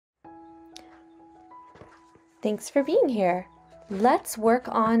Thanks for being here. Let's work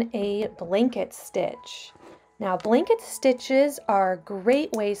on a blanket stitch. Now, blanket stitches are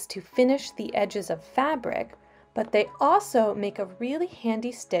great ways to finish the edges of fabric, but they also make a really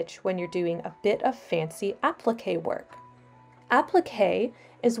handy stitch when you're doing a bit of fancy applique work. Applique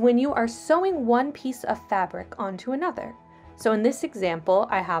is when you are sewing one piece of fabric onto another. So in this example,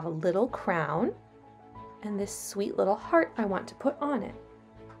 I have a little crown and this sweet little heart I want to put on it.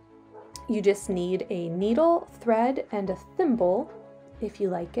 You just need a needle, thread, and a thimble if you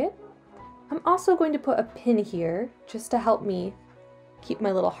like it. I'm also going to put a pin here just to help me keep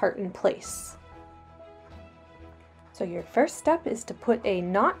my little heart in place. So your first step is to put a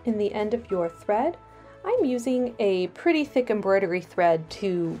knot in the end of your thread. I'm using a pretty thick embroidery thread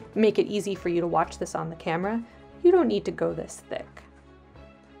to make it easy for you to watch this on the camera. You don't need to go this thick.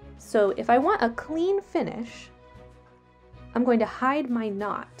 So if I want a clean finish, I'm going to hide my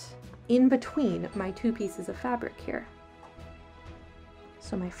knot in between my two pieces of fabric here.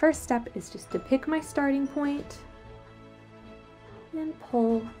 So my first step is just to pick my starting point and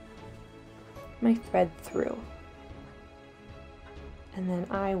pull my thread through. And then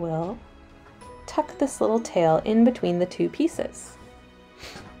I will tuck this little tail in between the two pieces.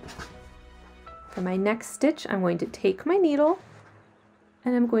 For my next stitch, I'm going to take my needle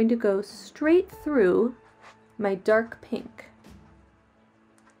and I'm going to go straight through my dark pink.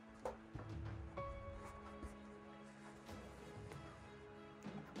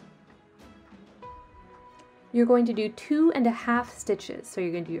 You're going to do 2.5 stitches. So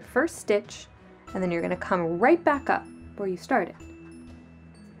you're going to do your first stitch and then you're going to come right back up where you started.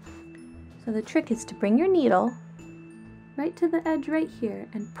 So the trick is to bring your needle right to the edge right here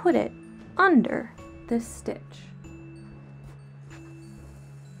and put it under this stitch.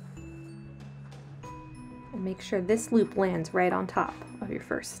 And make sure this loop lands right on top of your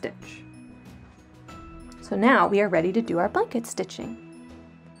first stitch. So now we are ready to do our blanket stitching.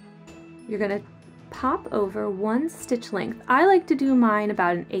 You're going to pop over 1 stitch length. I like to do mine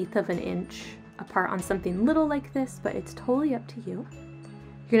about 1/8 of an inch apart on something little like this, but it's totally up to you.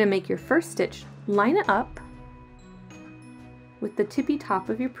 You're going to make your first stitch, line it up with the tippy top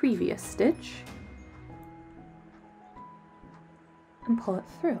of your previous stitch, and pull it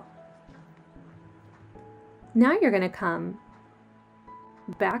through. Now you're going to come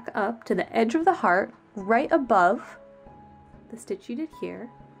back up to the edge of the heart, right above the stitch you did here.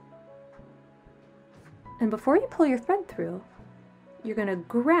 And before you pull your thread through, you're going to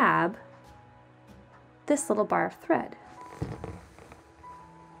grab this little bar of thread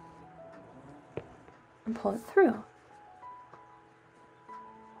and pull it through.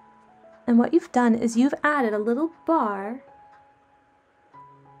 And what you've done is you've added a little bar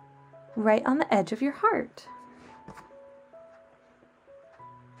right on the edge of your heart.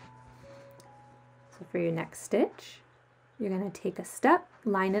 So for your next stitch, you're going to take a step,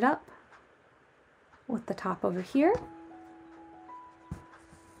 line it up with the top over here,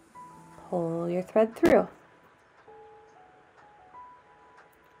 pull your thread through.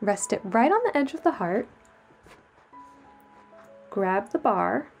 Rest it right on the edge of the heart, grab the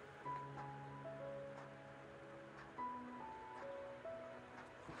bar,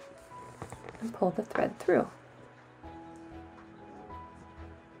 and pull the thread through.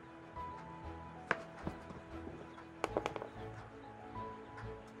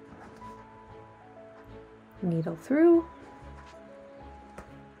 Needle through.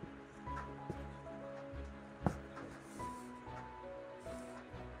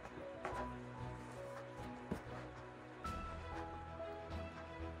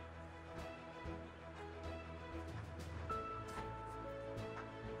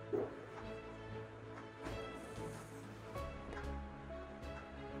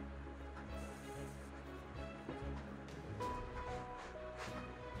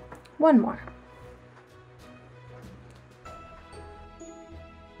 One more.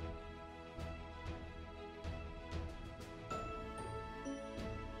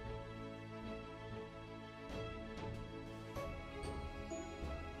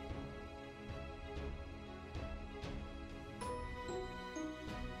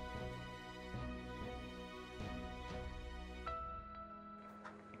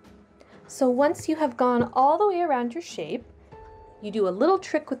 So once you have gone all the way around your shape, you do a little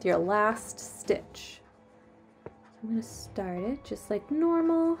trick with your last stitch. I'm going to start it just like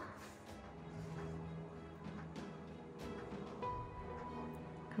normal.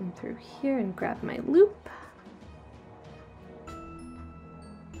 Come through here and grab my loop.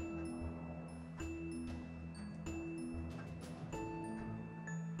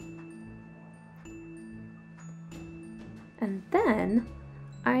 And then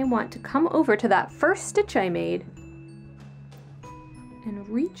I I want to come over to that first stitch I made and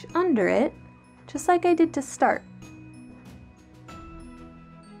reach under it just like I did to start.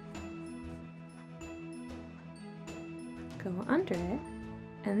 Go under it,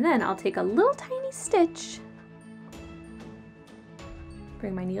 and then I'll take a little tiny stitch,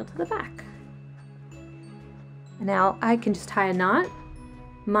 bring my needle to the back. And now I can just tie a knot.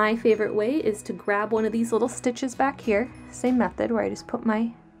 My favorite way is to grab one of these little stitches back here, same method where I just put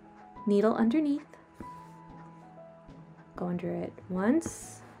my needle underneath, go under it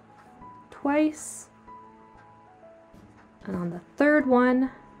once, twice, and on the third one,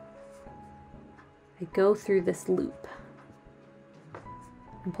 I go through this loop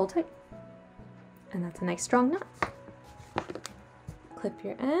and pull tight. And that's a nice strong knot. Clip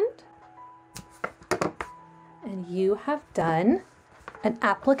your end, and you have done an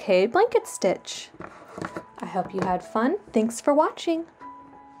applique blanket stitch. I hope you had fun. Thanks for watching.